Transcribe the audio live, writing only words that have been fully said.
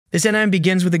This anime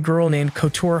begins with a girl named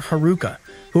Kotoura Haruka,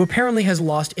 who apparently has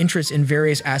lost interest in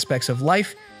various aspects of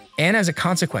life, and as a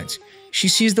consequence, she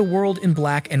sees the world in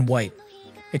black and white.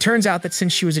 It turns out that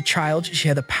since she was a child, she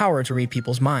had the power to read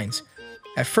people's minds.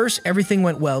 At first, everything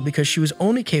went well because she was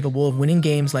only capable of winning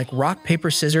games like rock,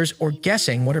 paper, scissors, or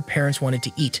guessing what her parents wanted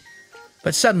to eat.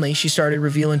 But suddenly, she started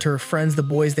revealing to her friends the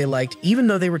boys they liked, even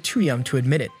though they were too young to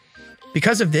admit it.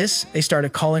 Because of this, they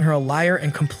started calling her a liar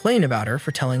and complain about her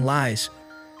for telling lies.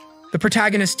 The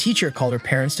protagonist's teacher called her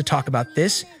parents to talk about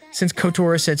this, since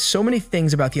Kotoura said so many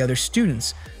things about the other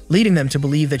students, leading them to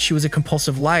believe that she was a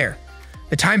compulsive liar.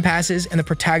 The time passes, and the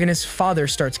protagonist's father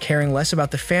starts caring less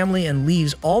about the family and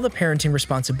leaves all the parenting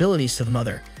responsibilities to the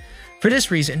mother. For this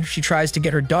reason, she tries to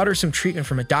get her daughter some treatment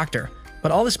from a doctor,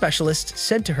 but all the specialists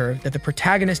said to her that the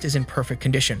protagonist is in perfect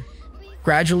condition.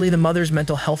 Gradually, the mother's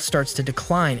mental health starts to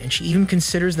decline, and she even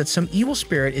considers that some evil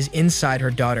spirit is inside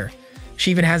her daughter. She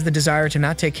even has the desire to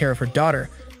not take care of her daughter,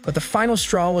 but the final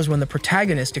straw was when the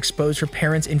protagonist exposed her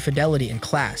parents' infidelity in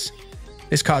class.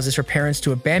 This causes her parents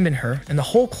to abandon her, and the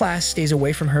whole class stays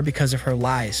away from her because of her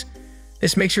lies.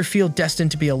 This makes her feel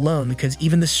destined to be alone because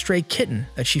even the stray kitten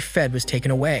that she fed was taken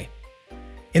away.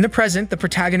 In the present, the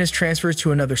protagonist transfers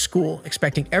to another school,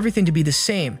 expecting everything to be the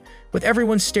same, with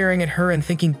everyone staring at her and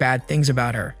thinking bad things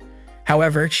about her.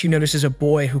 However, she notices a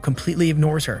boy who completely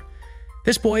ignores her.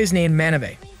 This boy is named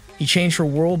Manabe. He changed her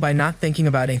world by not thinking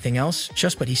about anything else,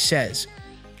 just what he says.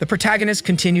 The protagonist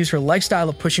continues her lifestyle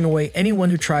of pushing away anyone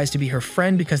who tries to be her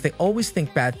friend because they always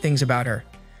think bad things about her.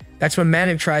 That's when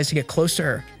Manabe tries to get close to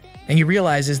her, and he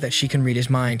realizes that she can read his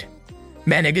mind.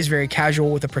 Manabe is very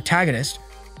casual with the protagonist,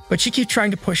 but she keeps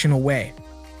trying to push him away.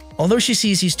 Although she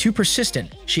sees he's too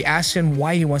persistent, she asks him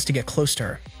why he wants to get close to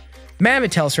her.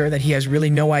 Manabe tells her that he has really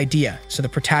no idea, so the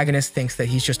protagonist thinks that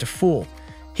he's just a fool.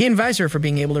 He envies her for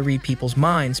being able to read people's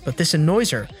minds, but this annoys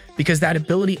her because that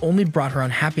ability only brought her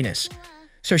unhappiness.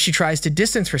 So she tries to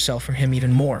distance herself from him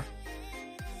even more.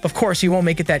 Of course, he won't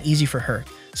make it that easy for her,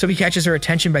 so he catches her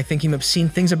attention by thinking obscene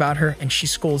things about her, and she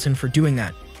scolds him for doing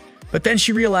that. But then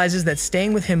she realizes that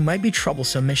staying with him might be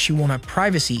troublesome as she won't have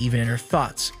privacy even in her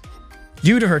thoughts.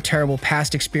 Due to her terrible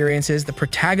past experiences, the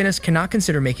protagonist cannot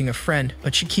consider making a friend,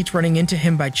 but she keeps running into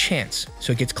him by chance,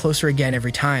 so it gets closer again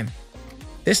every time.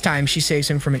 This time, she saves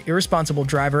him from an irresponsible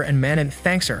driver and Manabe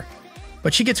thanks her,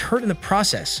 but she gets hurt in the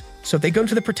process, so they go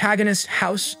to the protagonist's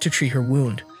house to treat her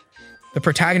wound. The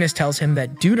protagonist tells him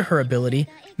that due to her ability,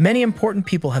 many important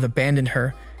people have abandoned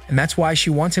her, and that's why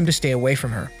she wants him to stay away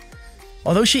from her.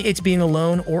 Although she hates being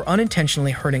alone or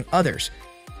unintentionally hurting others,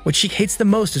 what she hates the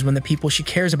most is when the people she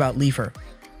cares about leave her.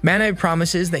 Manabe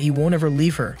promises that he won't ever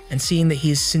leave her, and seeing that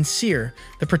he is sincere,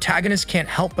 the protagonist can't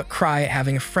help but cry at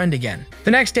having a friend again.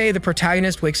 The next day, the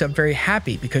protagonist wakes up very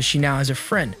happy because she now has a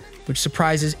friend, which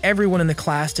surprises everyone in the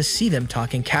class to see them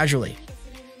talking casually.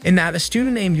 In that, a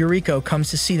student named Yuriko comes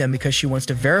to see them because she wants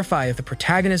to verify if the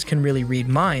protagonist can really read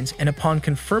minds, and upon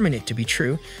confirming it to be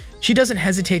true, she doesn't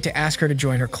hesitate to ask her to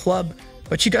join her club,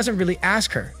 but she doesn't really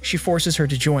ask her, she forces her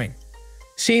to join.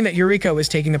 Seeing that Yuriko is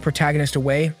taking the protagonist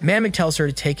away, Manabe tells her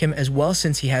to take him as well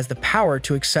since he has the power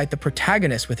to excite the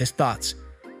protagonist with his thoughts.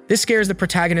 This scares the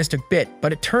protagonist a bit,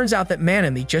 but it turns out that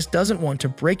Manabe just doesn't want to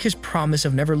break his promise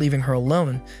of never leaving her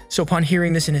alone, so upon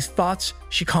hearing this in his thoughts,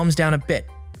 she calms down a bit.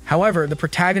 However, the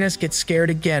protagonist gets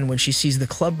scared again when she sees the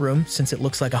club room since it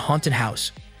looks like a haunted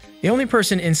house. The only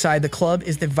person inside the club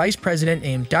is the vice president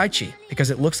named Daichi, because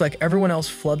it looks like everyone else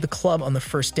flooded the club on the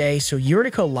first day, so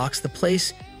Yuriko locks the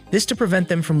place, this to prevent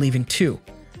them from leaving too.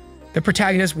 The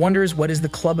protagonist wonders what is the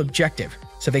club objective,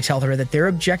 so they tell her that their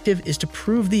objective is to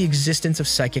prove the existence of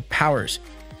psychic powers.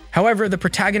 However, the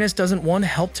protagonist doesn't want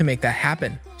help to make that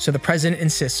happen, so the president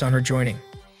insists on her joining.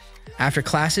 After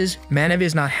classes, Manabe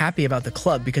is not happy about the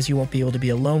club because he won't be able to be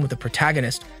alone with the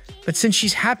protagonist, but since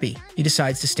she's happy, he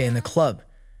decides to stay in the club.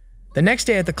 The next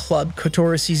day at the club,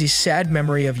 Kotoura sees a sad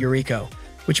memory of Yuriko,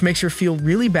 which makes her feel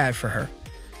really bad for her.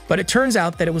 But it turns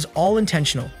out that it was all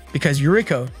intentional, because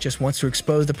Yuriko just wants to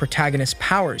expose the protagonist's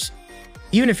powers,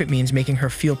 even if it means making her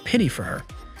feel pity for her.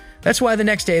 That's why the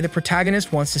next day the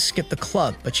protagonist wants to skip the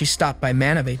club, but she's stopped by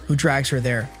Manabe, who drags her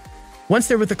there. Once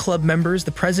they're with the club members,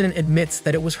 the president admits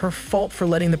that it was her fault for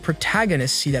letting the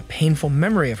protagonist see that painful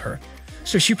memory of her,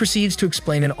 so she proceeds to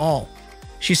explain it all.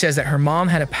 She says that her mom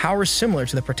had a power similar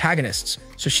to the protagonist's,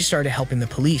 so she started helping the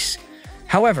police.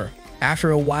 However,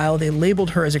 after a while, they labeled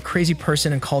her as a crazy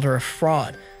person and called her a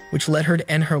fraud, which led her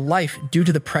to end her life due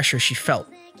to the pressure she felt.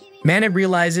 Manabe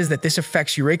realizes that this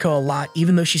affects Yuriko a lot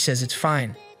even though she says it's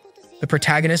fine. The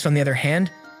protagonist, on the other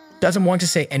hand, doesn't want to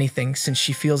say anything since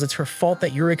she feels it's her fault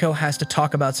that Yuriko has to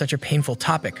talk about such a painful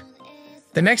topic.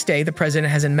 The next day, the president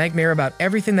has a nightmare about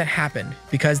everything that happened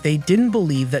because they didn't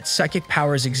believe that psychic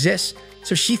powers exist,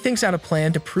 so she thinks out a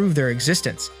plan to prove their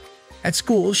existence. At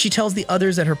school, she tells the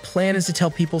others that her plan is to tell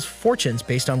people's fortunes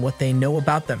based on what they know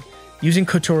about them, using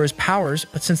Kotoura's powers,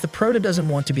 but since the Prota doesn't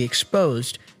want to be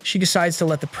exposed, she decides to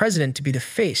let the president to be the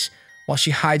face, while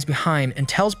she hides behind and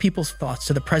tells people's thoughts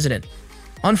to the president.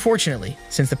 Unfortunately,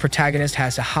 since the protagonist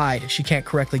has to hide, she can't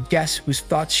correctly guess whose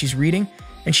thoughts she's reading,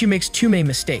 and she makes too many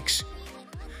mistakes.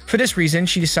 For this reason,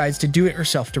 she decides to do it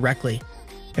herself directly.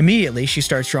 Immediately, she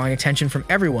starts drawing attention from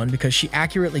everyone because she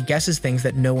accurately guesses things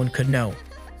that no one could know.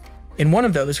 In one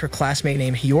of those, her classmate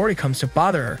named Hiyori comes to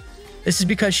bother her. This is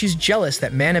because she's jealous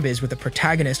that Manabe is with the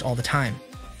protagonist all the time.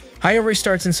 Hiyori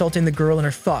starts insulting the girl in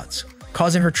her thoughts,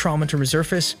 causing her trauma to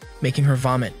resurface, making her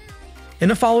vomit. In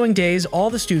the following days, all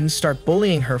the students start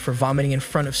bullying her for vomiting in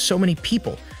front of so many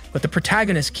people, but the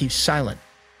protagonist keeps silent.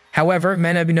 However,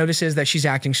 Manabe notices that she's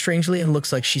acting strangely and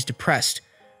looks like she's depressed.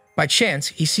 By chance,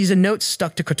 he sees a note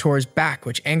stuck to Kotoura's back,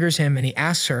 which angers him, and he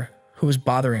asks her who was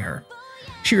bothering her.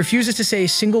 She refuses to say a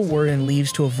single word and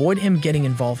leaves to avoid him getting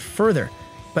involved further,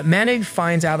 but Manabe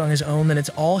finds out on his own that it's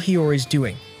all Hiyori's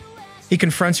doing. He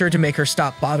confronts her to make her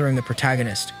stop bothering the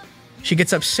protagonist. She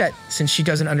gets upset since she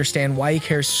doesn't understand why he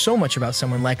cares so much about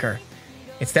someone like her.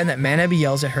 It's then that Manabe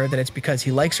yells at her that it's because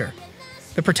he likes her.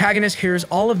 The protagonist hears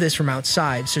all of this from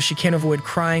outside, so she can't avoid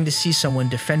crying to see someone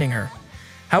defending her.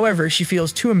 However, she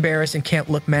feels too embarrassed and can't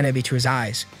look Manabe to his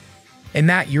eyes. In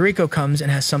that, Yuriko comes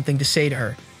and has something to say to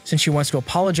her, since she wants to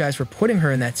apologize for putting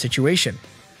her in that situation.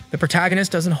 The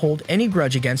protagonist doesn't hold any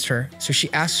grudge against her, so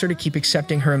she asks her to keep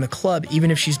accepting her in the club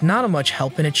even if she's not of much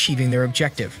help in achieving their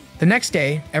objective. The next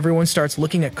day, everyone starts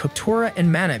looking at Kotoura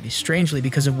and Manabe strangely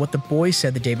because of what the boy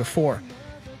said the day before.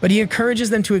 But he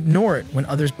encourages them to ignore it when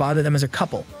others bother them as a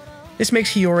couple. This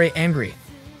makes Hiyori angry.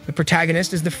 The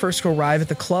protagonist is the first to arrive at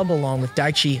the club along with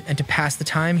Daichi, and to pass the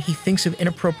time, he thinks of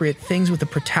inappropriate things with the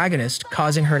protagonist,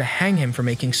 causing her to hang him for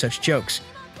making such jokes.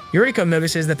 Yuriko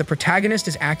notices that the protagonist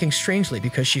is acting strangely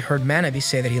because she heard Manabe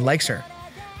say that he likes her.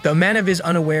 Though Manabe is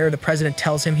unaware, the president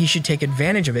tells him he should take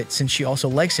advantage of it since she also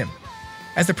likes him.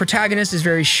 As the protagonist is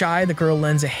very shy, the girl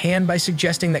lends a hand by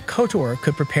suggesting that Kotoura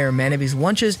could prepare Manabe's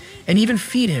lunches and even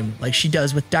feed him like she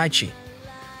does with Daichi.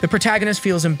 The protagonist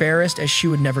feels embarrassed as she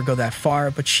would never go that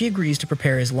far, but she agrees to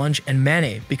prepare his lunch and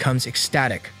Manabe becomes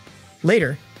ecstatic.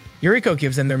 Later, Yuriko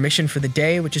gives them their mission for the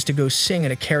day, which is to go sing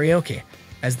at a karaoke,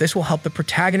 as this will help the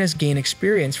protagonist gain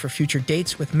experience for future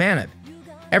dates with Manabe.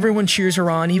 Everyone cheers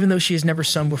her on even though she has never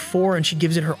sung before, and she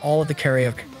gives it her all at the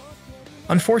karaoke.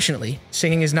 Unfortunately,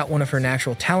 singing is not one of her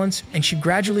natural talents, and she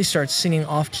gradually starts singing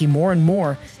off-key more and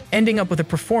more, ending up with a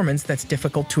performance that's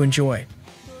difficult to enjoy.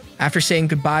 After saying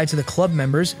goodbye to the club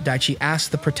members, Daichi asks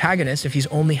the protagonist if he's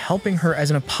only helping her as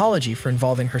an apology for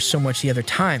involving her so much the other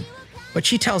time, but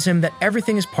she tells him that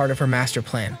everything is part of her master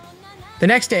plan. The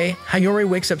next day, Hiyori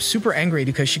wakes up super angry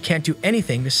because she can't do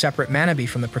anything to separate Manabe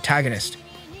from the protagonist.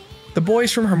 The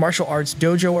boys from her martial arts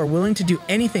dojo are willing to do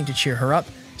anything to cheer her up,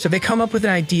 so they come up with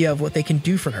an idea of what they can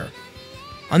do for her.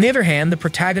 On the other hand, the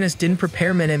protagonist didn't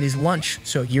prepare Manabe's lunch,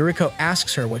 so Yuriko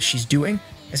asks her what she's doing,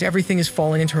 as everything is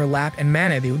falling into her lap and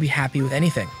Manabe would be happy with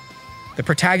anything. The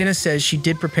protagonist says she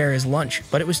did prepare his lunch,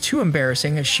 but it was too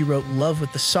embarrassing as she wrote love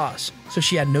with the sauce, so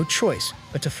she had no choice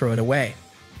but to throw it away.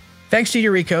 Thanks to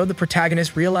Yuriko, the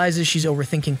protagonist realizes she's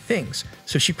overthinking things,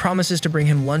 so she promises to bring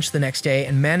him lunch the next day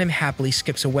and Manabe happily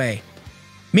skips away.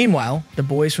 Meanwhile, the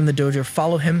boys from the dojo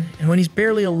follow him, and when he's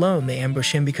barely alone, they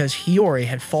ambush him because Hiyori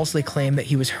had falsely claimed that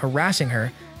he was harassing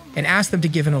her and asked them to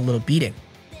give him a little beating.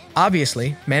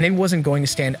 Obviously, Manabe wasn't going to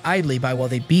stand idly by while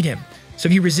they beat him, so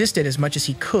he resisted as much as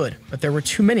he could, but there were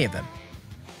too many of them.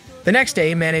 The next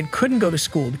day, Manabe couldn't go to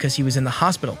school because he was in the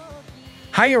hospital.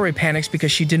 Hiyori panics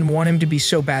because she didn't want him to be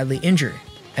so badly injured,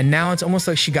 and now it's almost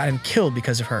like she got him killed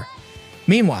because of her.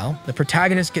 Meanwhile, the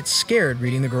protagonist gets scared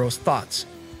reading the girl's thoughts.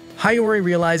 Hiyori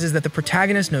realizes that the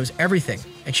protagonist knows everything,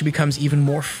 and she becomes even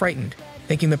more frightened,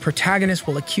 thinking the protagonist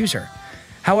will accuse her.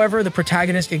 However, the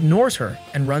protagonist ignores her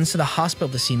and runs to the hospital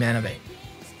to see Manabe.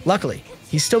 Luckily,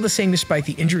 he's still the same despite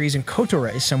the injuries, and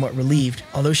Kotoura is somewhat relieved,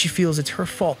 although she feels it's her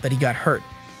fault that he got hurt.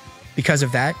 Because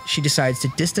of that, she decides to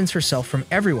distance herself from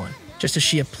everyone, just as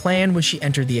she had planned when she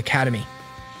entered the academy.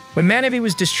 When Manabe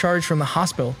was discharged from the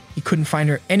hospital, he couldn't find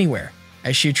her anywhere,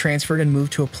 as she had transferred and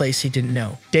moved to a place he didn't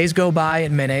know. Days go by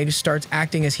and Manabe starts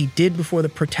acting as he did before the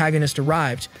protagonist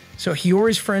arrived, so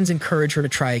Hiyori's friends encourage her to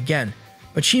try again,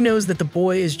 but she knows that the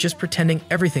boy is just pretending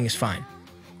everything is fine.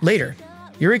 Later,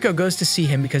 Yuriko goes to see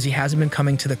him because he hasn't been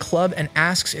coming to the club and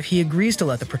asks if he agrees to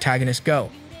let the protagonist go.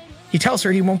 He tells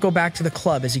her he won't go back to the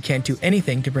club as he can't do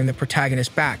anything to bring the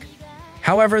protagonist back.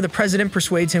 However, the president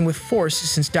persuades him with force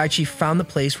since Daichi found the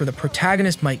place where the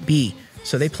protagonist might be,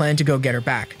 so they plan to go get her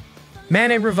back.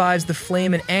 Mane revives the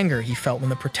flame and anger he felt when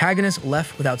the protagonist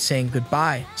left without saying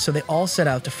goodbye, so they all set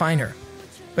out to find her.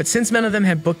 But since none of them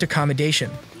had booked accommodation,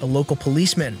 a local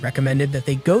policeman recommended that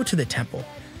they go to the temple,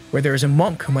 where there is a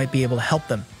monk who might be able to help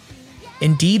them.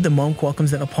 Indeed, the monk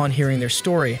welcomes them upon hearing their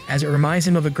story, as it reminds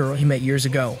him of a girl he met years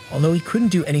ago, although he couldn't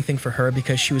do anything for her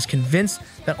because she was convinced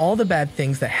that all the bad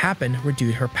things that happened were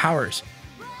due to her powers.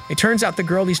 It turns out the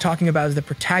girl he's talking about is the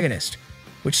protagonist,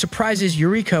 which surprises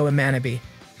Yuriko and Manabe,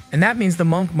 and that means the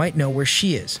monk might know where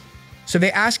she is. So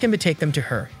they ask him to take them to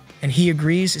her, and he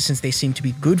agrees since they seem to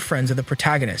be good friends of the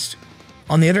protagonist.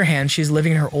 On the other hand, she is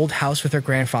living in her old house with her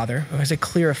grandfather, who has a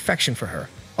clear affection for her.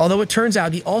 Although it turns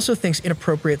out he also thinks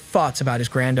inappropriate thoughts about his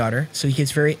granddaughter, so he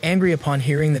gets very angry upon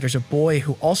hearing that there's a boy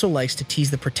who also likes to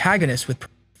tease the protagonist with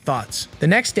thoughts. The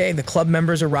next day, the club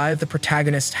members arrive at the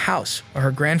protagonist's house, where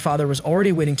her grandfather was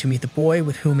already waiting to meet the boy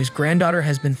with whom his granddaughter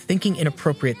has been thinking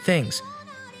inappropriate things.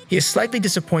 He is slightly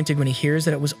disappointed when he hears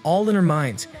that it was all in her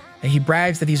mind, and he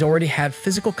brags that he's already had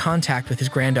physical contact with his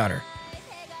granddaughter.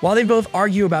 While they both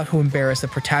argue about who embarrassed the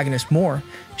protagonist more,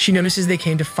 she notices they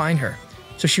came to find her.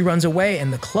 So she runs away,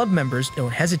 and the club members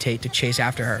don't hesitate to chase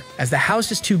after her. As the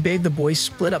house is too big, the boys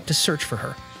split up to search for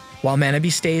her, while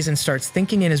Manabe stays and starts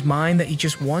thinking in his mind that he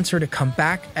just wants her to come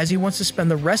back, as he wants to spend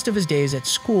the rest of his days at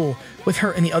school with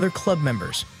her and the other club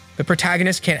members. The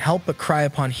protagonist can't help but cry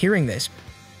upon hearing this,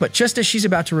 but just as she's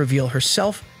about to reveal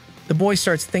herself, the boy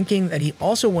starts thinking that he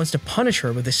also wants to punish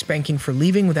her with a spanking for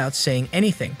leaving without saying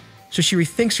anything, so she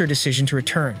rethinks her decision to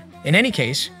return. In any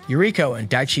case, Yuriko and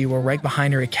Daichi were right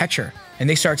behind her to catch her, and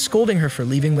they start scolding her for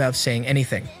leaving without saying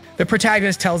anything. The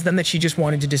protagonist tells them that she just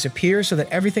wanted to disappear so that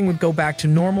everything would go back to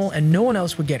normal and no one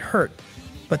else would get hurt.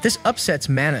 But this upsets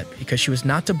Mana because she was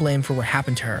not to blame for what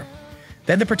happened to her.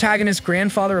 Then the protagonist's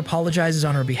grandfather apologizes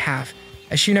on her behalf,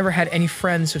 as she never had any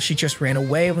friends, so she just ran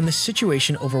away when the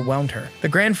situation overwhelmed her. The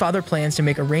grandfather plans to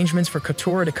make arrangements for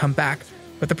Kotoura to come back,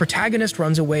 but the protagonist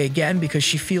runs away again because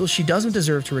she feels she doesn't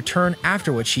deserve to return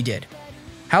after what she did.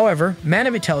 However,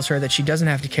 Manabe tells her that she doesn't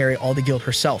have to carry all the guilt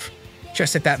herself.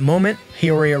 Just at that moment,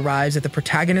 Hiyori arrives at the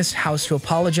protagonist's house to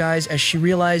apologize, as she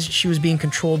realized she was being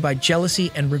controlled by jealousy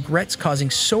and regrets causing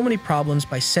so many problems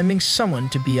by sending someone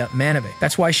to beat up Manabe.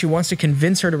 That's why she wants to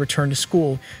convince her to return to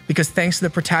school, because thanks to the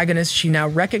protagonist, she now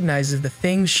recognizes the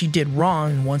things she did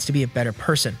wrong and wants to be a better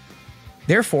person.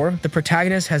 Therefore, the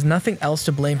protagonist has nothing else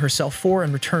to blame herself for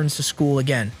and returns to school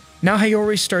again. Now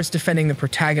Hiyori starts defending the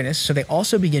protagonist, so they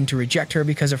also begin to reject her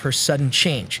because of her sudden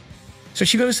change. So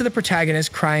she goes to the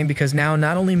protagonist crying because now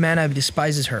not only Manabe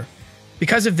despises her.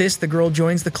 Because of this, the girl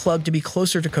joins the club to be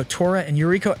closer to Kotoura, and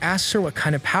Yuriko asks her what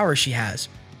kind of power she has.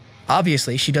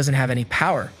 Obviously, she doesn't have any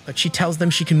power, but she tells them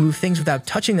she can move things without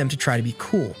touching them to try to be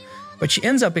cool. But she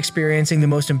ends up experiencing the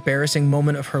most embarrassing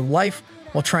moment of her life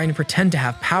while trying to pretend to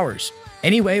have powers.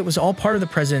 Anyway, it was all part of the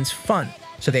president's fun,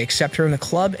 so they accept her in the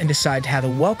club and decide to have a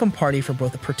welcome party for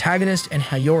both the protagonist and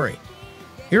Hiyori.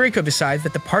 Yuriko decides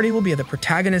that the party will be at the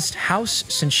protagonist's house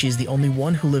since she's the only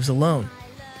one who lives alone.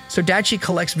 So Daichi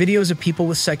collects videos of people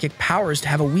with psychic powers to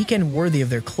have a weekend worthy of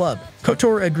their club.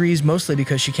 Kotoura agrees mostly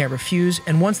because she can't refuse,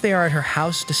 and once they are at her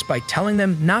house, despite telling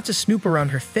them not to snoop around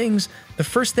her things, the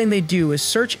first thing they do is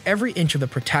search every inch of the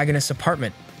protagonist's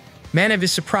apartment. Manabe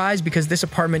is surprised because this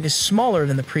apartment is smaller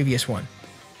than the previous one.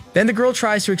 Then the girl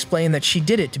tries to explain that she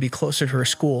did it to be closer to her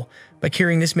school, but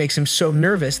hearing this makes him so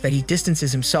nervous that he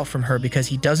distances himself from her because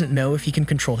he doesn't know if he can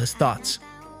control his thoughts.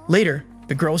 Later,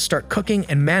 the girls start cooking,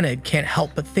 and Manabe can't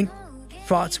help but think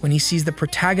thoughts when he sees the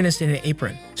protagonist in an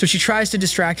apron. So she tries to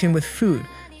distract him with food,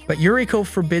 but Yuriko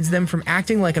forbids them from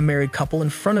acting like a married couple in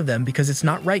front of them because it's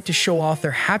not right to show off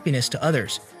their happiness to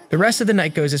others. The rest of the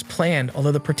night goes as planned,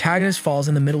 although the protagonist falls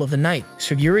in the middle of the night,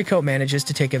 so Yuriko manages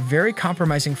to take a very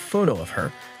compromising photo of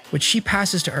her, which she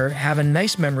passes to her to have a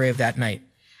nice memory of that night.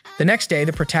 The next day,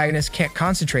 the protagonist can't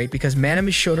concentrate because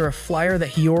Manabe showed her a flyer that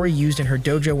Hiyori used in her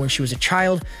dojo when she was a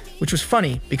child, which was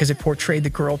funny because it portrayed the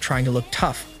girl trying to look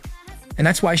tough. And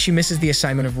that's why she misses the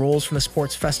assignment of roles from the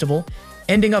sports festival,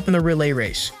 ending up in the relay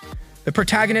race. The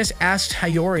protagonist asks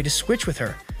Hiyori to switch with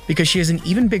her because she has an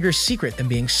even bigger secret than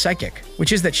being psychic,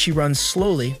 which is that she runs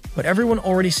slowly, but everyone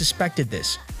already suspected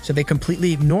this, so they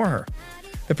completely ignore her.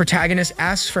 The protagonist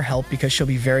asks for help because she'll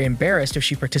be very embarrassed if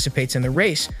she participates in the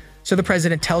race, so the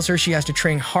president tells her she has to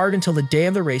train hard until the day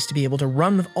of the race to be able to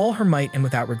run with all her might and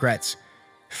without regrets.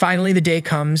 Finally, the day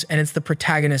comes, and it's the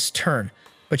protagonist's turn,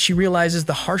 but she realizes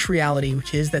the harsh reality,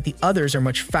 which is that the others are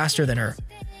much faster than her.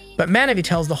 But Manabe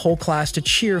tells the whole class to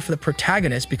cheer for the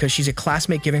protagonist because she's a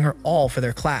classmate giving her all for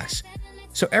their class.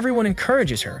 So everyone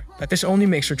encourages her, but this only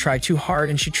makes her try too hard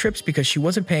and she trips because she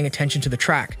wasn't paying attention to the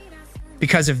track.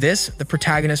 Because of this, the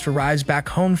protagonist arrives back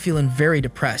home feeling very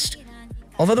depressed.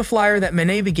 Although the flyer that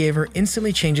Manabe gave her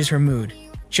instantly changes her mood,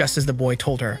 just as the boy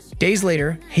told her. Days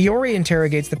later, Hiyori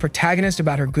interrogates the protagonist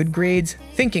about her good grades,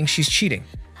 thinking she's cheating.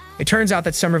 It turns out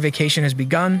that summer vacation has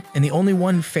begun, and the only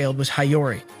one who failed was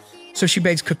Hiyori. So she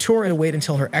begs Kotoura to wait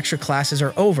until her extra classes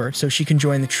are over so she can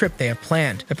join the trip they have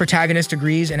planned. The protagonist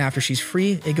agrees, and after she's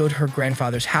free, they go to her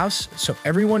grandfather's house, so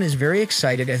everyone is very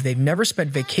excited as they've never spent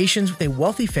vacations with a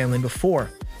wealthy family before.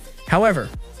 However,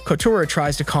 Kotoura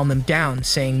tries to calm them down,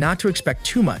 saying not to expect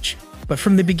too much, but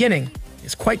from the beginning,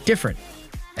 it's quite different,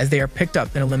 as they are picked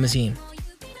up in a limousine.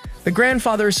 The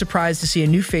grandfather is surprised to see a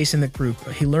new face in the group,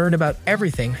 but he learned about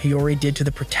everything Hiyori did to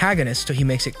the protagonist, so he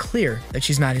makes it clear that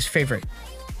she's not his favorite.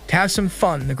 To have some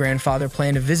fun, the grandfather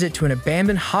planned a visit to an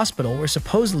abandoned hospital where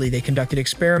supposedly they conducted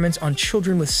experiments on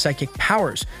children with psychic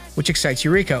powers, which excites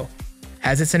Yuriko,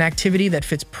 as it's an activity that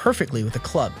fits perfectly with the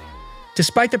club.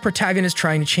 Despite the protagonist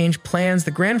trying to change plans,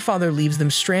 the grandfather leaves them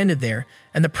stranded there,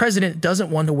 and the president doesn't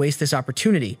want to waste this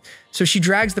opportunity, so she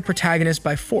drags the protagonist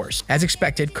by force. As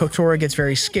expected, Kotoura gets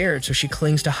very scared, so she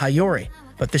clings to Hiyori,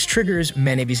 but this triggers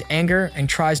Manabe's anger and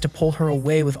tries to pull her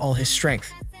away with all his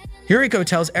strength. Yuriko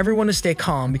tells everyone to stay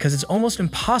calm because it's almost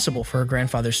impossible for her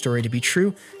grandfather's story to be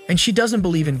true, and she doesn't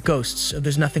believe in ghosts, so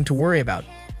there's nothing to worry about.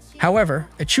 However,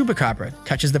 a chupacabra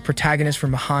catches the protagonist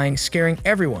from behind, scaring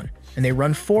everyone, and they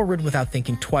run forward without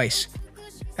thinking twice.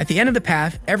 At the end of the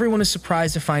path, everyone is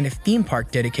surprised to find a theme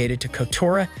park dedicated to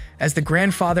Kotoura, as the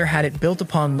grandfather had it built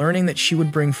upon learning that she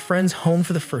would bring friends home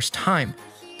for the first time,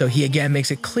 though he again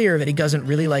makes it clear that he doesn't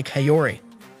really like Hiyori.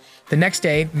 The next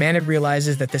day, Manabe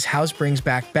realizes that this house brings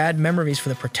back bad memories for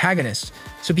the protagonist,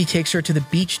 so he takes her to the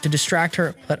beach to distract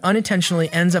her, but unintentionally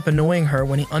ends up annoying her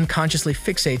when he unconsciously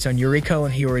fixates on Yuriko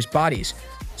and Hiyori's bodies.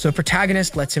 So the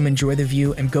protagonist lets him enjoy the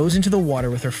view and goes into the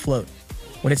water with her float.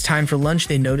 When it's time for lunch,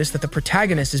 they notice that the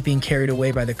protagonist is being carried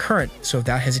away by the current, so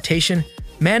without hesitation,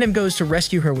 Manabe goes to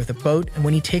rescue her with a boat, and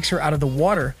when he takes her out of the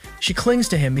water, she clings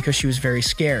to him because she was very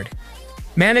scared.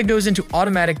 Manabe goes into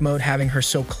automatic mode having her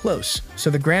so close, so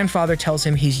the grandfather tells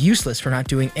him he's useless for not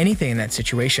doing anything in that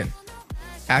situation.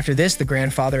 After this, the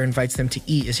grandfather invites them to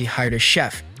eat as he hired a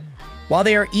chef. While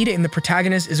they are eating, the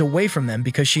protagonist is away from them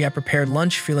because she had prepared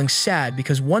lunch, feeling sad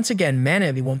because once again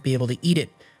Manabe won't be able to eat it.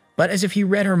 But as if he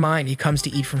read her mind, he comes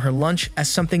to eat from her lunch as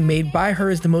something made by her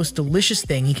is the most delicious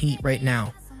thing he can eat right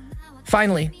now.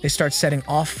 Finally, they start setting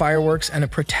off fireworks and the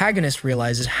protagonist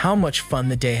realizes how much fun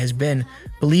the day has been,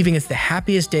 believing it's the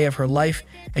happiest day of her life,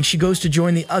 and she goes to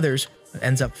join the others, but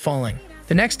ends up falling.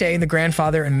 The next day, the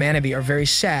grandfather and Manabe are very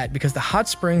sad because the hot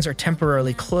springs are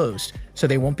temporarily closed, so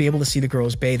they won't be able to see the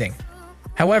girls bathing.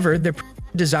 However, their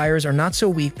desires are not so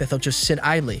weak that they'll just sit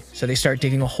idly, so they start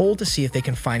digging a hole to see if they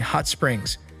can find hot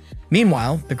springs.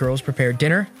 Meanwhile, the girls prepare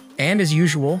dinner, and as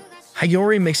usual,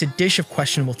 Hiyori makes a dish of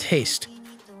questionable taste.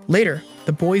 Later,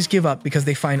 the boys give up because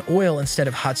they find oil instead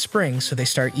of hot springs, so they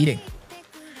start eating.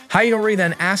 Hiyori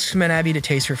then asks Manabe to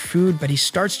taste her food, but he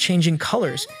starts changing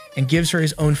colors and gives her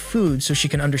his own food so she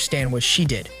can understand what she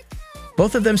did.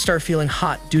 Both of them start feeling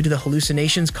hot due to the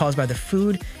hallucinations caused by the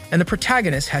food, and the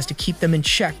protagonist has to keep them in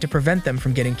check to prevent them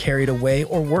from getting carried away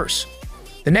or worse.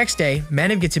 The next day,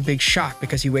 Manabe gets a big shock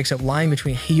because he wakes up lying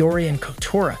between Hiyori and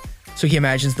Kotoura, so he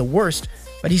imagines the worst,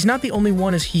 but he's not the only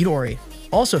one as Hiyori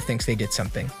also thinks they did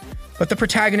something. But the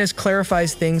protagonist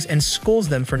clarifies things and scolds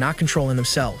them for not controlling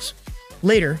themselves.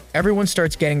 Later, everyone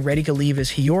starts getting ready to leave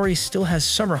as Hiyori still has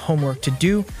summer homework to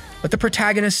do, but the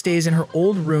protagonist stays in her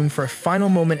old room for a final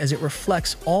moment as it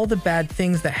reflects all the bad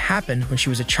things that happened when she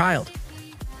was a child.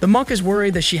 The monk is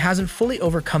worried that she hasn't fully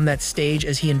overcome that stage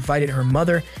as he invited her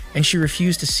mother and she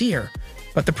refused to see her,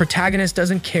 but the protagonist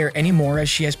doesn't care anymore as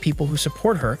she has people who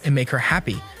support her and make her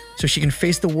happy, so she can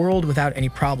face the world without any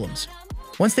problems.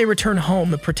 Once they return home,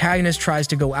 the protagonist tries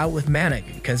to go out with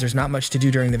Manabe because there's not much to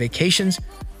do during the vacations,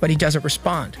 but he doesn't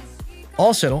respond.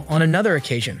 Also, on another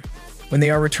occasion, when they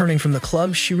are returning from the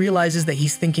club, she realizes that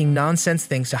he's thinking nonsense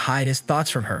things to hide his thoughts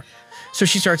from her, so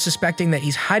she starts suspecting that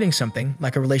he's hiding something,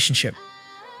 like a relationship.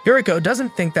 Yuriko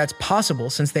doesn't think that's possible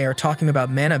since they are talking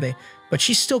about Manabe, but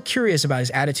she's still curious about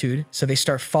his attitude, so they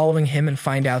start following him and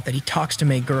find out that he talks to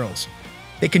May girls.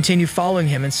 They continue following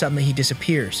him and suddenly he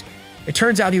disappears. It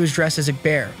turns out he was dressed as a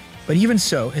bear, but even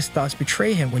so, his thoughts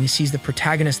betray him when he sees the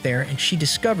protagonist there and she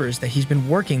discovers that he's been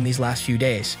working these last few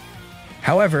days.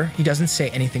 However, he doesn't say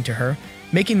anything to her,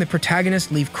 making the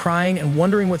protagonist leave crying and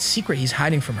wondering what secret he's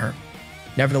hiding from her.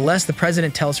 Nevertheless, the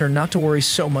president tells her not to worry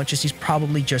so much as he's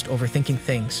probably just overthinking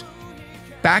things.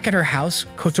 Back at her house,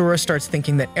 Kotoura starts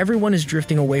thinking that everyone is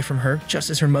drifting away from her, just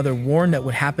as her mother warned that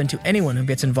would happen to anyone who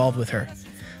gets involved with her.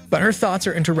 But her thoughts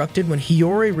are interrupted when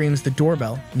Hiyori rings the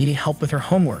doorbell, needing help with her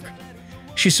homework.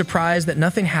 She's surprised that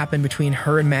nothing happened between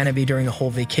her and Manabe during the whole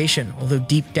vacation, although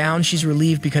deep down she's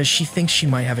relieved because she thinks she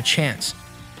might have a chance.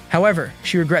 However,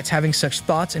 she regrets having such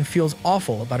thoughts and feels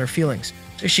awful about her feelings,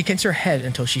 so she hits her head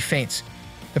until she faints.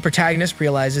 The protagonist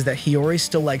realizes that Hiyori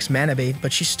still likes Manabe,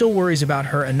 but she still worries about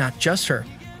her, and not just her,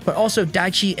 but also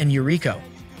Daichi and Yuriko.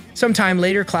 Sometime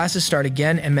later, classes start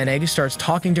again, and Manabe starts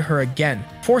talking to her again,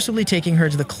 forcibly taking her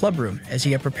to the club room as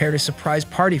he had prepared a surprise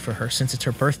party for her since it's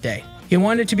her birthday. He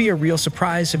wanted it to be a real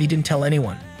surprise, so he didn't tell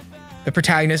anyone. The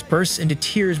protagonist bursts into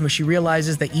tears when she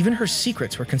realizes that even her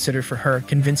secrets were considered for her,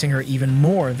 convincing her even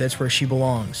more that's where she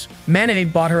belongs.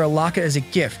 Manabe bought her a locket as a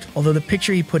gift, although the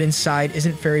picture he put inside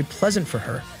isn't very pleasant for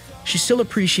her. She still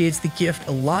appreciates the gift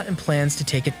a lot and plans to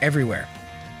take it everywhere.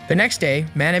 The next day,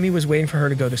 Manabe was waiting for her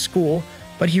to go to school,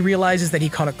 but he realizes that he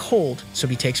caught a cold, so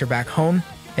he takes her back home,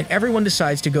 and everyone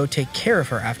decides to go take care of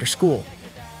her after school.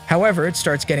 However, it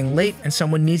starts getting late and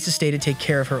someone needs to stay to take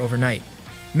care of her overnight.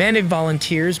 Manabe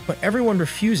volunteers, but everyone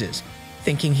refuses,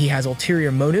 thinking he has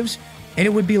ulterior motives, and it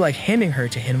would be like handing her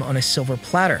to him on a silver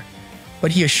platter.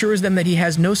 But he assures them that he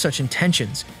has no such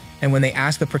intentions, and when they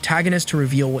ask the protagonist to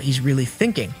reveal what he's really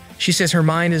thinking, she says her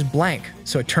mind is blank,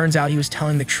 so it turns out he was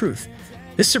telling the truth.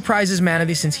 This surprises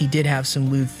Manabe since he did have some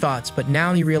lewd thoughts, but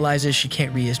now he realizes she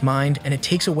can't read his mind, and it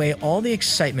takes away all the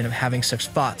excitement of having such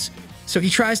thoughts. So he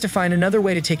tries to find another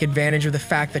way to take advantage of the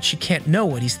fact that she can't know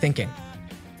what he's thinking.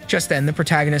 Just then, the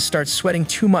protagonist starts sweating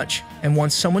too much and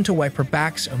wants someone to wipe her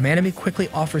back, so Manabe quickly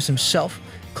offers himself,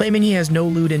 claiming he has no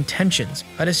lewd intentions.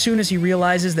 But as soon as he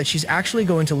realizes that she's actually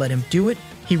going to let him do it,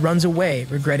 he runs away,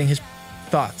 regretting his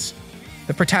thoughts.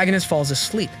 The protagonist falls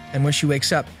asleep, and when she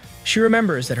wakes up, she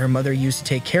remembers that her mother used to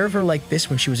take care of her like this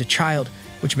when she was a child,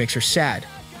 which makes her sad.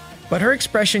 But her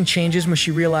expression changes when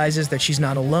she realizes that she's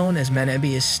not alone, as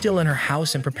Manabe is still in her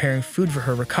house and preparing food for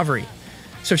her recovery.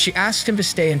 So she asks him to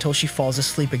stay until she falls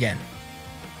asleep again.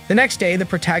 The next day, the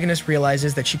protagonist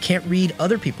realizes that she can't read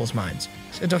other people's minds,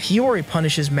 so Hiyori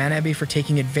punishes Manabe for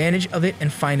taking advantage of it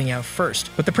and finding out first.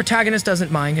 But the protagonist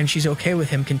doesn't mind, and she's okay with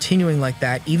him continuing like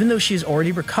that, even though she has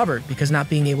already recovered, because not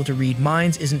being able to read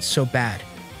minds isn't so bad.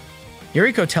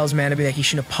 Yuriko tells Manabe that he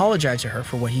should apologize to her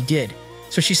for what he did,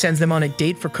 so she sends them on a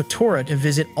date for Kotoura to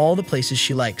visit all the places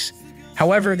she likes.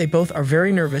 However, they both are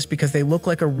very nervous because they look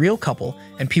like a real couple,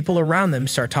 and people around them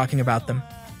start talking about them.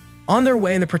 On their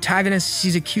way, the protagonist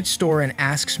sees a cute store and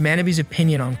asks Manabe's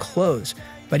opinion on clothes,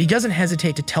 but he doesn't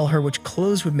hesitate to tell her which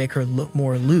clothes would make her look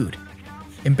more lewd.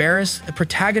 Embarrassed, the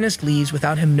protagonist leaves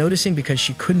without him noticing because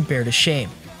she couldn't bear the shame.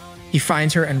 He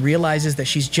finds her and realizes that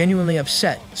she's genuinely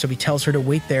upset, so he tells her to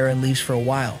wait there and leaves for a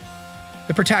while.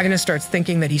 The protagonist starts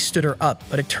thinking that he stood her up,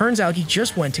 but it turns out he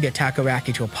just went to get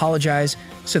takoyaki to apologize,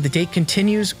 so the date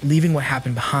continues, leaving what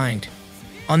happened behind.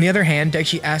 On the other hand,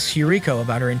 Daichi asks Yuriko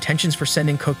about her intentions for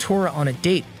sending Kotoura on a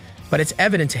date, but it's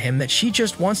evident to him that she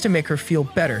just wants to make her feel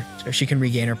better so she can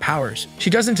regain her powers. She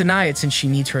doesn't deny it since she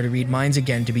needs her to read minds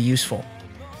again to be useful.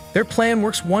 Their plan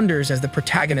works wonders as the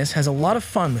protagonist has a lot of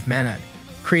fun with Manabe,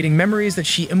 creating memories that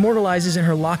she immortalizes in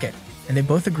her locket, and they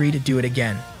both agree to do it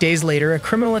again. Days later, a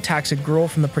criminal attacks a girl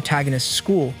from the protagonist's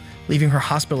school, leaving her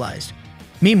hospitalized.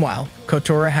 Meanwhile,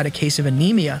 Kotoura had a case of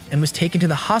anemia and was taken to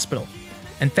the hospital,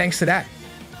 and thanks to that,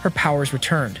 her powers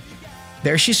returned.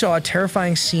 There she saw a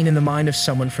terrifying scene in the mind of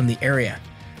someone from the area.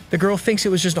 The girl thinks it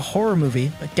was just a horror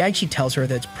movie, but Daichi tells her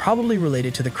that it's probably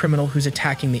related to the criminal who's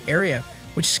attacking the area,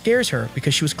 which scares her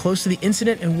because she was close to the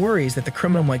incident and worries that the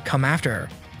criminal might come after her.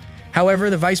 However,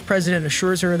 the vice president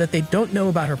assures her that they don't know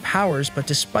about her powers, but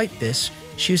despite this,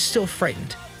 she is still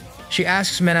frightened. She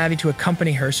asks Manabe to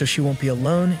accompany her so she won't be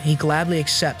alone, and he gladly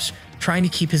accepts, trying to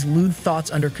keep his lewd thoughts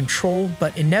under control,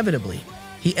 but inevitably,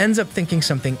 he ends up thinking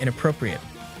something inappropriate.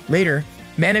 Later,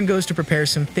 Manabe goes to prepare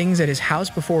some things at his house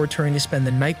before returning to spend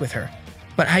the night with her.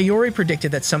 But Hiyori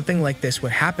predicted that something like this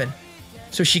would happen,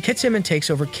 so she kits him and takes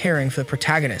over caring for the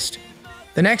protagonist.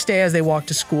 The next day, as they walk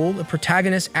to school, the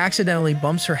protagonist accidentally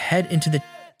bumps her head into the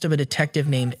chest of a detective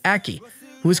named Aki,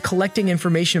 who is collecting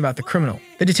information about the criminal.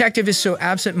 The detective is so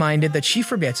absent-minded that she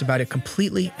forgets about it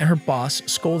completely, and her boss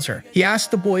scolds her. He asks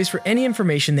the boys for any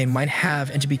information they might have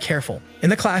and to be careful. In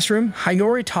the classroom,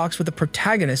 Hiyori talks with the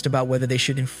protagonist about whether they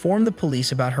should inform the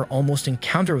police about her almost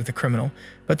encounter with the criminal,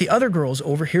 but the other girls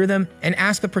overhear them and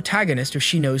ask the protagonist if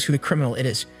she knows who the criminal it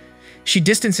is. She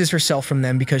distances herself from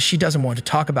them because she doesn't want to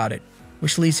talk about it,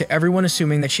 which leads to everyone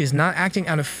assuming that she is not acting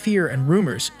out of fear, and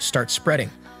rumors start spreading.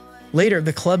 Later,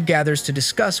 the club gathers to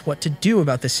discuss what to do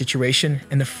about this situation,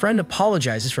 and the friend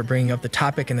apologizes for bringing up the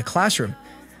topic in the classroom,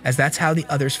 as that's how the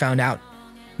others found out.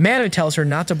 Manabe tells her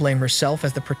not to blame herself,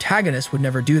 as the protagonist would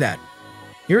never do that.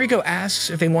 Yuriko asks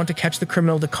if they want to catch the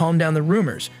criminal to calm down the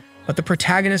rumors, but the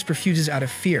protagonist refuses out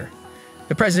of fear.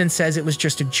 The president says it was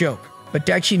just a joke, but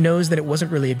Daichi knows that it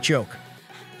wasn't really a joke.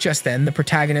 Just then, the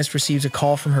protagonist receives a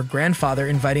call from her grandfather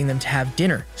inviting them to have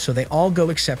dinner, so they all go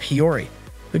except Hiyori,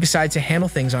 who decides to handle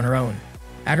things on her own.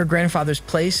 At her grandfather's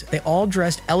place, they all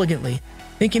dressed elegantly,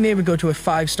 thinking they would go to a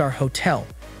 5-star hotel,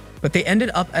 but they ended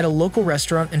up at a local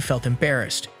restaurant and felt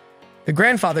embarrassed. The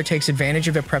grandfather takes advantage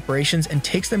of their preparations and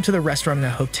takes them to the restaurant in a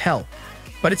hotel,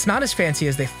 but it's not as fancy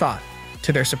as they thought.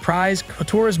 To their surprise,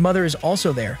 Kotoura's mother is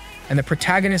also there, and the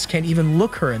protagonist can't even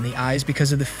look her in the eyes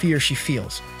because of the fear she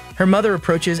feels. Her mother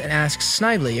approaches and asks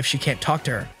snidely if she can't talk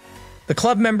to her. The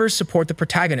club members support the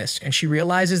protagonist, and she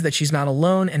realizes that she's not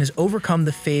alone and has overcome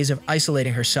the phase of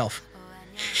isolating herself.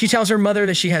 She tells her mother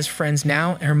that she has friends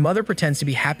now, and her mother pretends to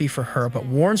be happy for her but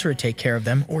warns her to take care of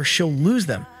them or she'll lose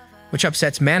them, which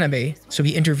upsets Manabe, so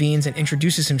he intervenes and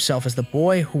introduces himself as the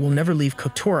boy who will never leave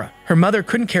Kotoura. Her mother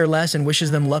couldn't care less and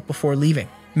wishes them luck before leaving.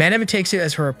 Manabe takes it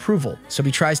as her approval, so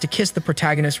he tries to kiss the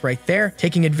protagonist right there,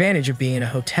 taking advantage of being in a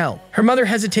hotel. Her mother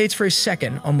hesitates for a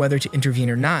second on whether to intervene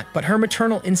or not, but her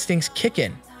maternal instincts kick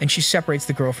in, and she separates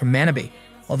the girl from Manabe,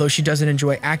 although she doesn't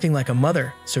enjoy acting like a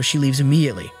mother, so she leaves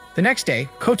immediately. The next day,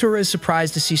 Kotoura is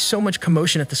surprised to see so much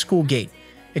commotion at the school gate.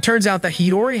 It turns out that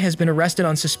Hiyori has been arrested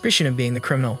on suspicion of being the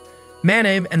criminal.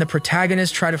 Manabe and the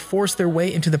protagonist try to force their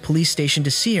way into the police station to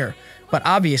see her, but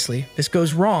obviously, this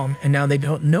goes wrong and now they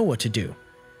don't know what to do.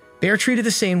 They are treated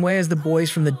the same way as the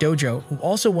boys from the dojo who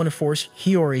also want to force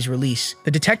Hiyori's release.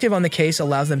 The detective on the case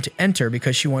allows them to enter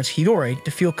because she wants Hiyori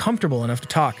to feel comfortable enough to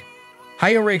talk.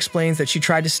 Hiyori explains that she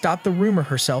tried to stop the rumor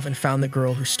herself and found the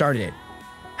girl who started it.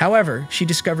 However, she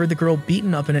discovered the girl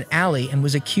beaten up in an alley and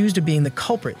was accused of being the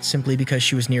culprit simply because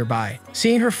she was nearby.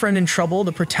 Seeing her friend in trouble,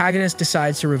 the protagonist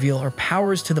decides to reveal her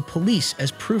powers to the police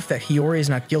as proof that Hiyori is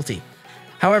not guilty.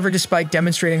 However, despite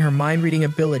demonstrating her mind-reading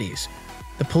abilities,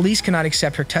 the police cannot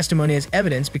accept her testimony as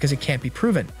evidence because it can't be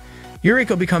proven.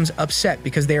 Yuriko becomes upset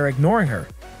because they are ignoring her,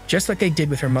 just like they did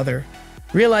with her mother.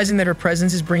 Realizing that her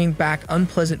presence is bringing back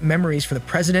unpleasant memories for the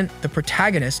president, the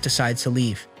protagonist decides to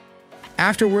leave.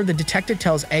 Afterward, the detective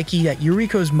tells Aki that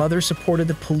Yuriko's mother supported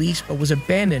the police but was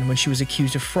abandoned when she was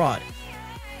accused of fraud.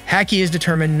 Haki is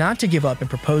determined not to give up and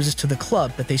proposes to the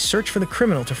club that they search for the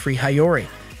criminal to free Hiyori,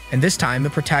 and this time the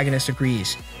protagonist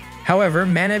agrees. However,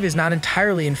 Manabe is not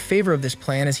entirely in favor of this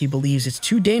plan as he believes it's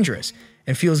too dangerous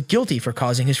and feels guilty for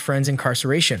causing his friend's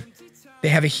incarceration. They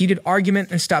have a heated argument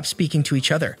and stop speaking to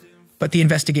each other, but the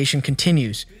investigation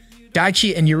continues.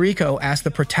 Daichi and Yuriko ask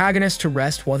the protagonist to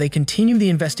rest while they continue the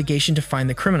investigation to find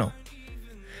the criminal.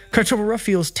 Kotoura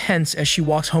feels tense as she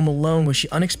walks home alone when she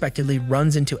unexpectedly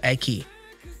runs into Eki.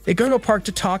 They go to a park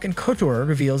to talk and Kotoura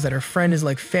reveals that her friend is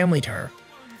like family to her.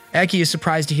 Eki is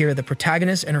surprised to hear that the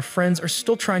protagonist and her friends are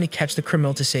still trying to catch the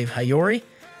criminal to save Hiyori,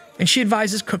 and she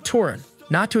advises Kotoura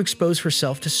not to expose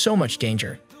herself to so much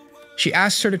danger. She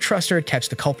asks her to trust her to catch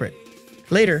the culprit.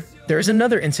 Later, there is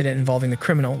another incident involving the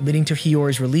criminal, leading to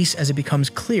Hiyori's release as it becomes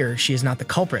clear she is not the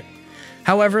culprit.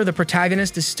 However, the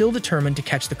protagonist is still determined to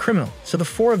catch the criminal, so the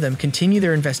four of them continue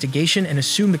their investigation and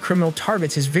assume the criminal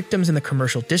targets his victims in the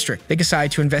commercial district. They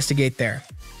decide to investigate there.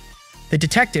 The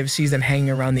detective sees them hanging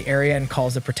around the area and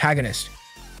calls the protagonist.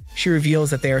 She reveals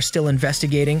that they are still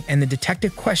investigating, and the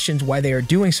detective questions why they are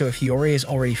doing so if Hiyori is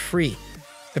already free.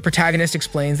 The protagonist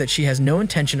explains that she has no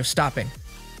intention of stopping.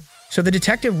 So the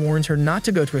detective warns her not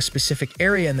to go to a specific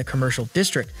area in the commercial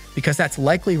district because that's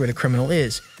likely where the criminal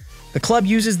is. The club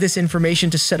uses this information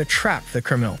to set a trap for the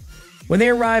criminal. When they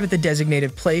arrive at the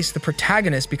designated place, the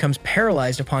protagonist becomes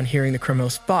paralyzed upon hearing the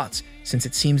criminal's thoughts, since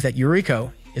it seems that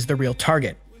Yuriko is the real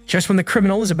target. Just when the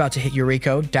criminal is about to hit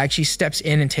Yuriko, Daichi steps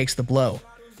in and takes the blow.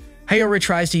 Hiyori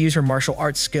tries to use her martial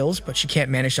arts skills, but she can't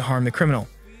manage to harm the criminal.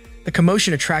 The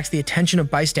commotion attracts the attention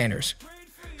of bystanders,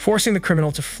 forcing the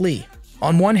criminal to flee.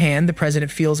 On one hand, the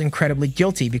president feels incredibly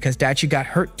guilty because Daichi got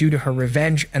hurt due to her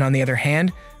revenge, and on the other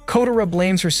hand, Kotoura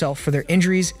blames herself for their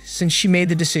injuries since she made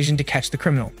the decision to catch the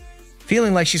criminal.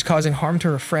 Feeling like she's causing harm to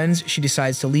her friends, she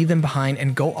decides to leave them behind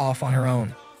and go off on her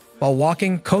own. While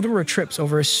walking, Kotoura trips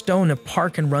over a stone in a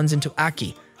park and runs into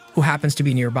Aki, who happens to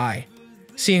be nearby.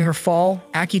 Seeing her fall,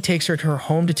 Aki takes her to her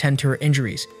home to tend to her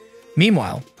injuries.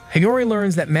 Meanwhile, Hiyori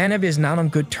learns that Manabe is not on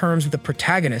good terms with the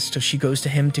protagonist, so she goes to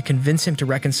him to convince him to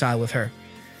reconcile with her.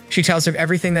 She tells him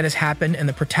everything that has happened and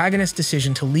the protagonist's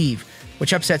decision to leave,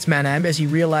 which upsets Manabe as he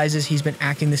realizes he's been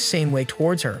acting the same way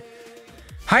towards her.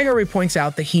 Hiyori points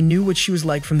out that he knew what she was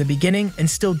like from the beginning and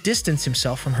still distanced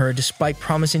himself from her despite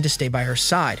promising to stay by her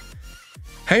side.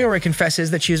 Hiyori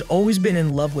confesses that she has always been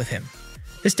in love with him.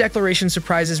 This declaration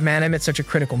surprises Manabe at such a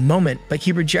critical moment, but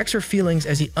he rejects her feelings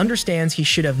as he understands he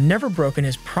should have never broken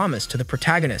his promise to the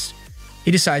protagonist.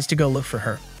 He decides to go look for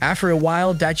her. After a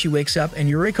while, Daichi wakes up and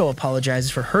Yuriko apologizes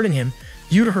for hurting him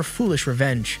due to her foolish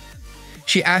revenge.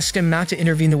 She asks him not to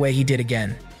intervene the way he did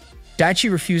again.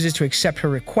 Daichi refuses to accept her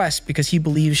request because he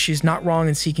believes she is not wrong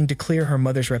in seeking to clear her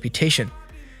mother's reputation.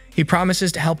 He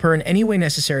promises to help her in any way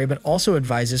necessary, but also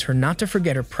advises her not to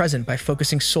forget her present by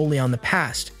focusing solely on the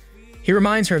past. He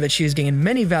reminds her that she has gained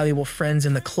many valuable friends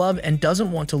in the club and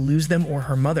doesn't want to lose them or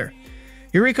her mother.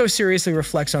 Yuriko seriously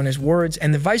reflects on his words,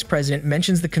 and the vice president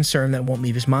mentions the concern that won't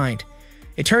leave his mind.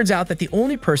 It turns out that the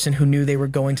only person who knew they were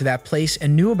going to that place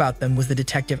and knew about them was the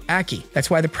detective Aki. That's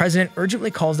why the president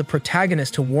urgently calls the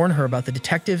protagonist to warn her about the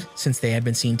detective since they had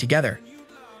been seen together.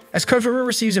 As Kotoura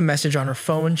receives a message on her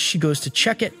phone, she goes to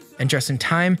check it, and just in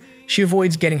time, she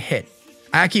avoids getting hit.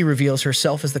 Aki reveals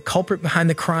herself as the culprit behind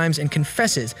the crimes and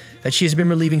confesses that she has been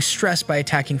relieving stress by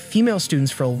attacking female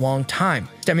students for a long time,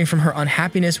 stemming from her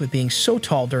unhappiness with being so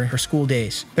tall during her school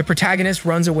days. The protagonist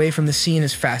runs away from the scene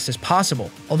as fast as possible,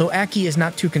 although Aki is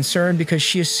not too concerned because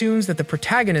she assumes that the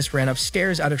protagonist ran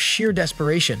upstairs out of sheer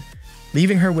desperation,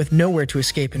 leaving her with nowhere to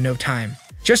escape in no time.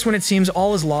 Just when it seems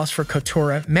all is lost for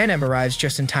Kotoura, Manabe arrives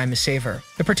just in time to save her.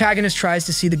 The protagonist tries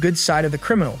to see the good side of the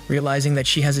criminal, realizing that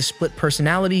she has a split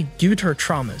personality due to her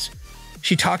traumas.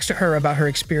 She talks to her about her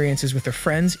experiences with her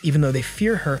friends, even though they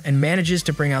fear her, and manages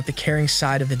to bring out the caring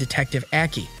side of the detective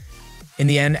Aki. In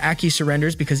the end, Aki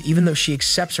surrenders because even though she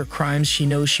accepts her crimes, she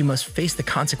knows she must face the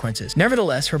consequences.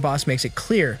 Nevertheless, her boss makes it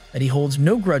clear that he holds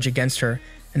no grudge against her,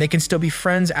 and they can still be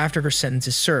friends after her sentence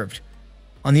is served.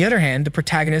 On the other hand, the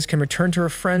protagonist can return to her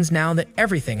friends now that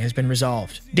everything has been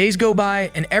resolved. Days go by,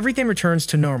 and everything returns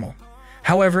to normal.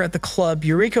 However, at the club,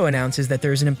 Yuriko announces that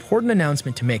there is an important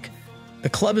announcement to make. The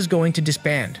club is going to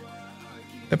disband.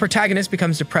 The protagonist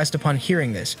becomes depressed upon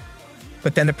hearing this,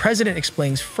 but then the president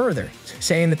explains further,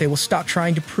 saying that they will stop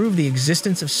trying to prove the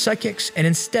existence of psychics and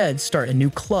instead start a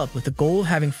new club with the goal of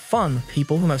having fun with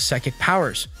people who have psychic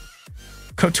powers.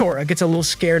 Kotoura gets a little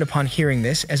scared upon hearing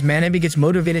this, as Manabe gets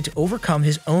motivated to overcome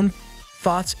his own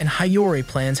thoughts, and Hiyori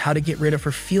plans how to get rid of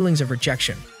her feelings of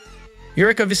rejection.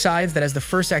 Yuriko decides that as the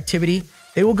first activity,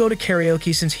 they will go to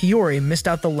karaoke since Hiyori missed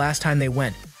out the last time they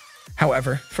went.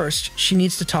 However, first, she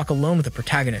needs to talk alone with the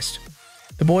protagonist.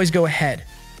 The boys go ahead,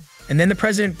 and then the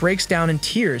president breaks down in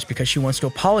tears because she wants to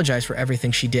apologize for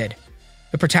everything she did.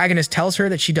 The protagonist tells her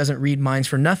that she doesn't read minds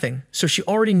for nothing, so she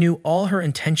already knew all her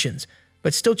intentions,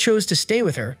 but still chose to stay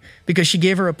with her because she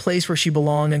gave her a place where she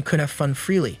belonged and could have fun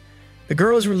freely. The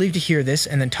girl is relieved to hear this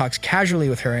and then talks casually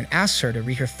with her and asks her to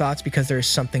read her thoughts because there is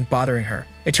something bothering her.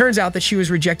 It turns out that she was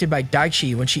rejected by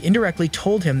Daichi when she indirectly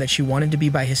told him that she wanted to be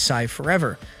by his side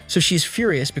forever, so she is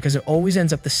furious because it always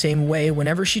ends up the same way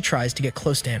whenever she tries to get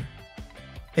close to him.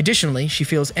 Additionally, she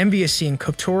feels envious seeing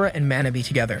Kotoura and Manabe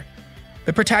together.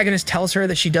 The protagonist tells her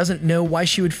that she doesn't know why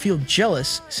she would feel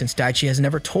jealous since Daichi has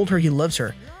never told her he loves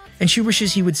her, and she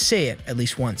wishes he would say it at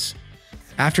least once.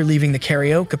 After leaving the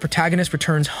karaoke, the protagonist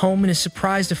returns home and is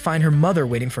surprised to find her mother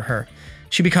waiting for her.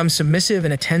 She becomes submissive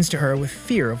and attends to her with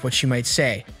fear of what she might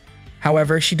say.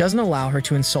 However, she doesn't allow her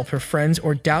to insult her friends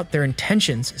or doubt their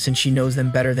intentions since she knows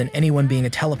them better than anyone being a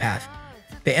telepath.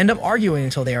 They end up arguing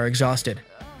until they are exhausted.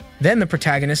 Then the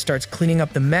protagonist starts cleaning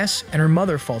up the mess and her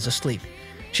mother falls asleep.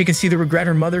 She can see the regret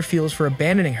her mother feels for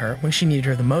abandoning her when she needed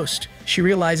her the most. She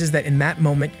realizes that in that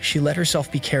moment, she let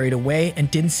herself be carried away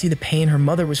and didn't see the pain her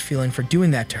mother was feeling for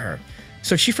doing that to her.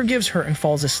 So she forgives her and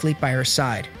falls asleep by her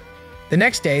side. The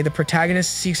next day, the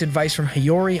protagonist seeks advice from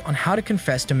Hiyori on how to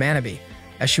confess to Manabe,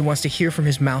 as she wants to hear from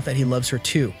his mouth that he loves her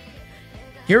too.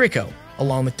 Yuriko,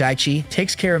 along with Daichi,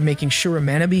 takes care of making sure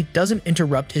Manabe doesn't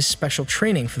interrupt his special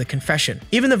training for the confession.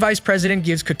 Even the vice president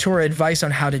gives Kotoura advice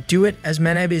on how to do it, as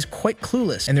Manabe is quite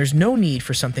clueless and there's no need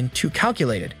for something too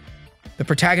calculated. The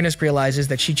protagonist realizes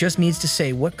that she just needs to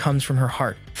say what comes from her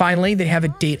heart. Finally, they have a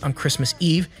date on Christmas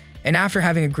Eve, and after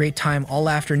having a great time all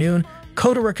afternoon,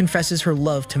 Kotoura confesses her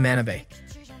love to Manabe.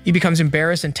 He becomes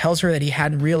embarrassed and tells her that he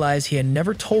hadn't realized he had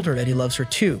never told her that he loves her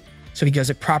too, so he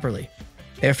does it properly.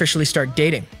 They officially start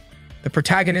dating. The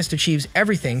protagonist achieves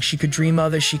everything she could dream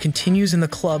of as she continues in the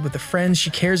club with the friends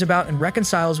she cares about and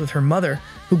reconciles with her mother,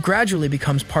 who gradually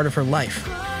becomes part of her life.